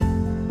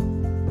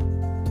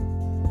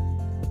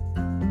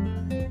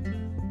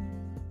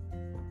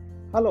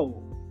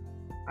Hello,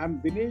 I'm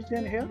Dinesh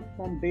Jain here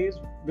from Days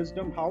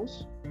Wisdom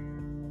House,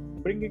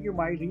 bringing you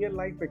my real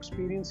life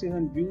experiences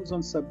and views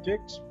on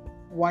subjects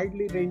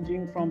widely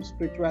ranging from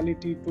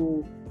spirituality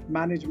to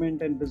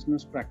management and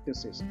business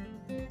practices.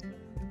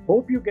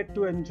 Hope you get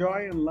to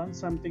enjoy and learn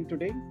something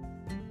today.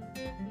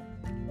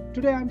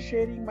 Today, I'm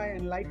sharing my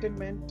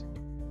enlightenment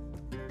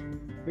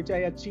which I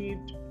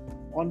achieved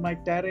on my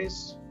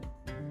terrace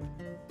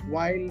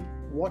while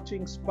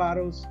watching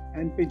sparrows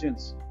and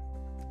pigeons.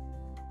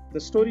 The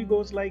story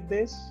goes like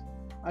this.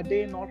 A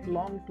day not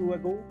long too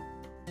ago,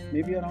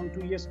 maybe around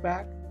 2 years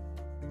back,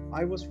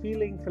 I was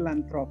feeling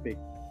philanthropic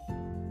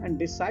and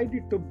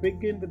decided to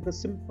begin with the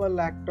simple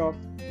act of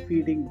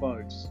feeding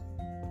birds.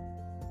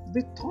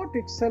 The thought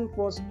itself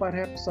was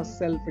perhaps a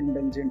self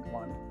indulgent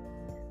one,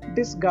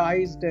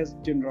 disguised as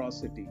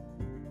generosity.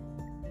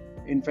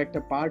 In fact,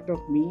 a part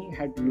of me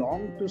had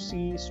longed to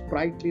see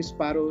sprightly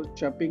sparrows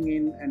chirping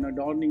in and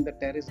adorning the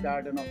terrace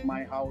garden of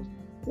my house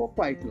for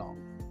quite long.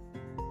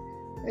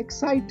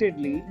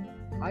 Excitedly,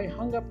 I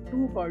hung up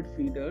two bird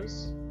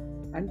feeders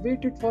and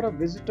waited for a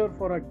visitor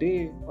for a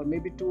day or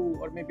maybe two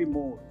or maybe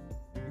more.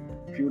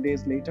 A few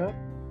days later,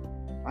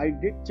 I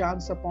did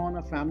chance upon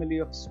a family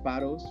of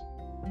sparrows,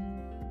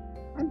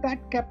 and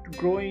that kept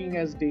growing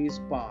as days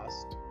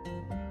passed.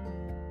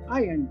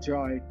 I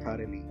enjoyed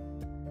thoroughly.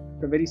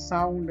 The very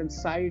sound and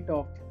sight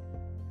of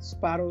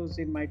sparrows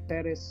in my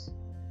terrace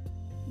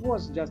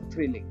was just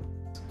thrilling.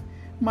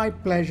 My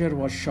pleasure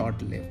was short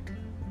lived,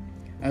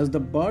 as the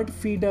bird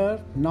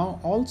feeder now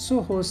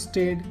also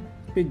hosted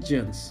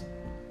pigeons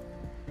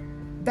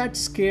that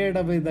scared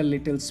away the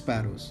little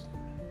sparrows.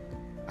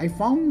 I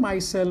found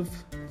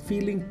myself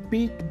feeling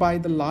piqued by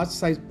the large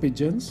sized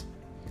pigeons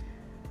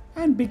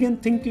and began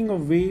thinking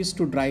of ways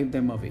to drive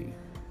them away.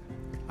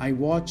 I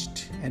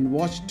watched and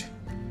watched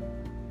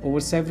over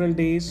several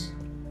days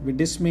with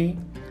dismay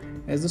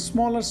as the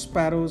smaller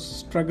sparrows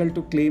struggled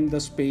to claim the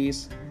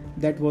space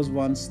that was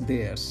once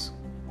theirs.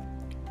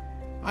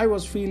 I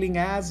was feeling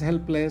as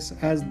helpless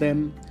as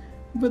them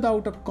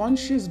without a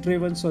conscious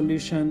driven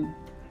solution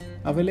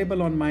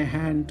available on my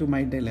hand to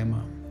my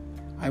dilemma.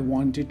 I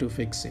wanted to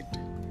fix it.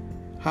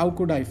 How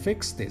could I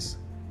fix this?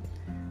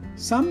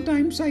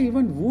 Sometimes I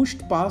even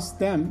whooshed past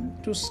them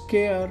to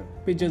scare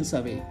pigeons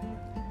away.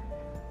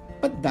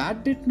 But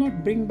that did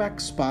not bring back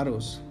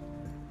sparrows,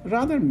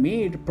 rather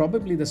made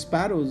probably the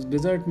sparrows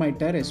desert my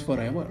terrace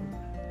forever.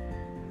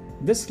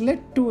 This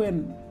led to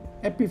an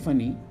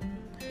epiphany.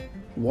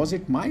 Was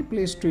it my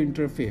place to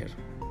interfere?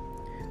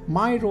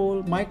 My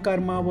role, my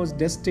karma was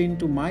destined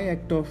to my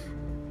act of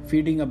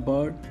feeding a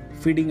bird,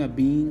 feeding a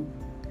being.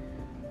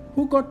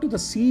 Who got to the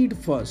seed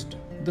first,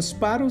 the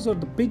sparrows or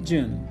the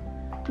pigeon,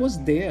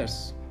 was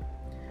theirs.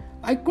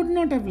 I could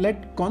not have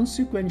let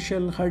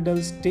consequential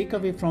hurdles take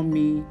away from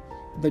me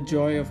the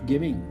joy of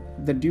giving,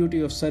 the duty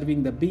of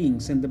serving the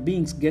beings, and the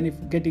beings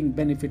getting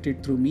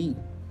benefited through me.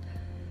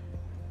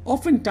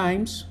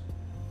 Oftentimes,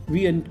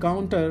 we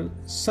encounter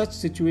such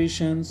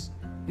situations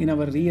in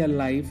our real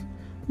life,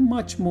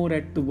 much more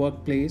at the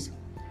workplace,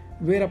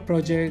 where a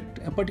project,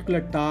 a particular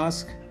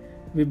task,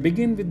 we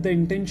begin with the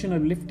intention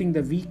of lifting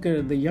the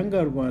weaker, the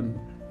younger one,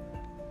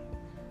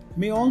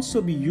 may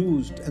also be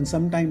used and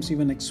sometimes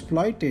even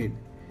exploited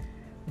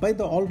by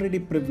the already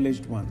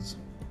privileged ones.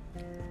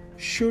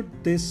 Should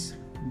this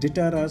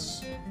deter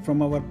us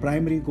from our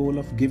primary goal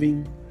of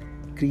giving,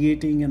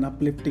 creating, and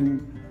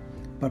uplifting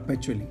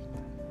perpetually?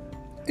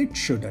 It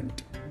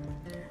shouldn't.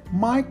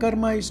 My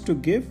karma is to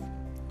give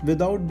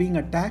without being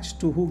attached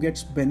to who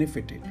gets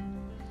benefited.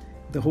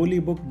 The holy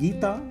book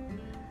Gita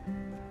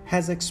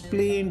has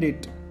explained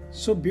it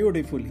so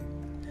beautifully.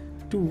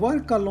 To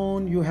work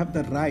alone you have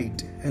the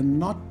right and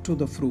not to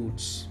the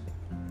fruits.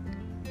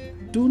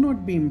 Do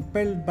not be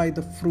impelled by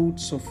the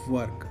fruits of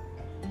work,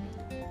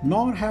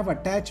 nor have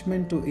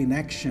attachment to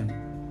inaction.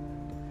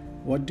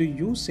 What do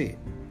you say?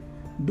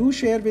 Do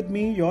share with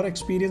me your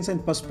experience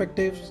and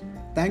perspectives.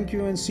 Thank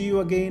you and see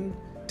you again.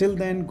 Till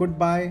then,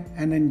 goodbye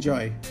and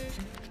enjoy.